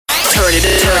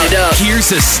turn it up.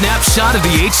 Here's a snapshot of the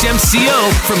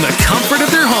HMCO from the comfort of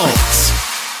their homes.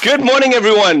 Good morning,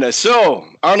 everyone. So,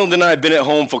 Arnold and I have been at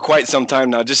home for quite some time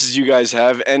now, just as you guys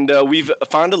have, and we've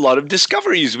found a lot of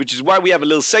discoveries, which is why we have a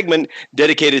little segment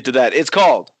dedicated to that. It's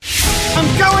called I'm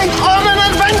going on an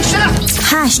adventure!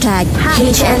 Hashtag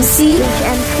HMC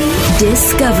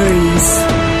Discoveries.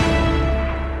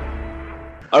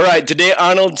 All right, today,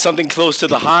 Arnold, something close to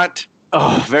the heart.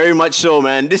 Oh, very much so,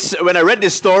 man. When I read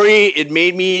this story, it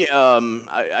made me,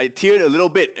 I teared a little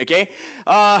bit, okay?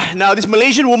 Now, this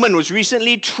Malaysian woman was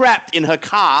recently trapped in her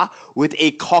car with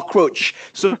a cockroach.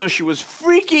 So she was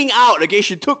freaking out, okay?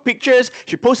 She took pictures,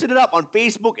 she posted it up on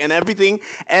Facebook and everything.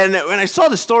 And when I saw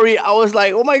the story, I was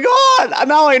like, oh my God,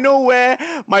 now I know where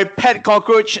my pet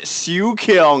cockroach, Siu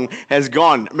Keong, has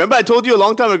gone. Remember I told you a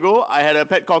long time ago, I had a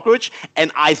pet cockroach,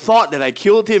 and I thought that I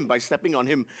killed him by stepping on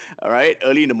him, all right,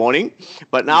 early in the morning.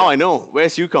 But now I know where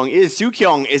Siu Keong is. Siu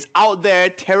Keong is out there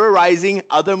terrorizing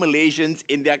other Malaysians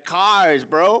in their cars,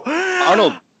 bro.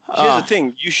 Arnold, here's the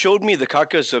thing. You showed me the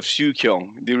carcass of Siu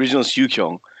Keong, the original Siu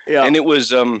Keong, and it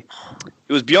was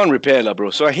beyond repair,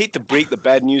 bro. So I hate to break the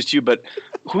bad news to you, but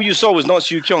who you saw was not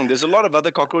Siu Keong. There's a lot of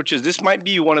other cockroaches. This might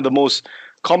be one of the most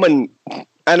common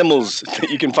animals that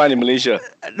you can find in Malaysia.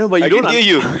 No, but I can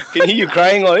hear you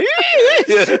crying. Or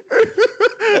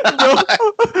no,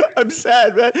 I'm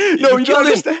sad, man. No, you don't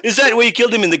understand. Is that where you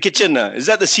killed him in the kitchen? Is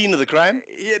that the scene of the crime?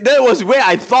 Yeah, that was where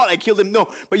I thought I killed him. No,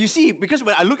 but you see, because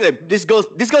when I looked at this girl's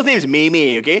name is Mei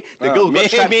Mei, okay? The girl got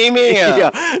trapped.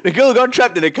 Yeah. The girl got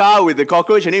trapped in the car with the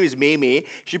cockroach. Her name is Mei Mei.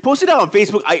 She posted it on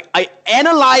Facebook. I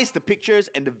analyzed the pictures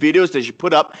and the videos that she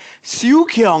put up. Siu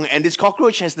Keong and this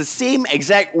cockroach has the same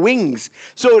exact wings.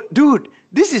 So, dude,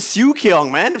 this is Siu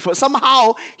Keong, man.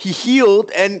 Somehow he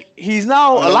healed and he's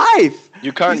now alive.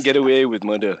 You can't get away with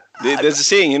murder. There's a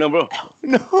saying, bro.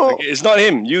 No. Okay, it's not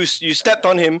him. You stepped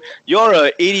on him. You're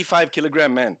a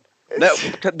 85-kilogram man.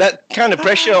 That kind of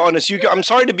pressure on a Siu Keong. I'm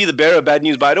sorry to be the bearer of bad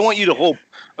news, but I don't want you to hope.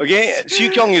 Okay?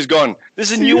 Siu Keong is gone.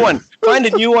 This is a new one. Find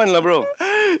a new one, bro.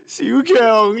 Siu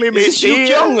Keong. Is it Siu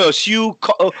Keong or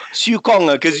Siu Kong?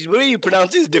 Because the way you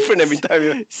pronounce it is different every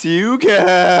time. Siu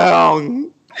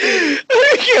Keong. Okay.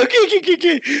 Siu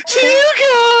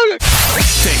Keong.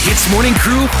 The Hits Morning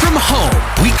Crew from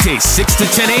home. Weekdays 6 to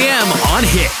 10 a.m. on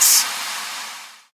Hits.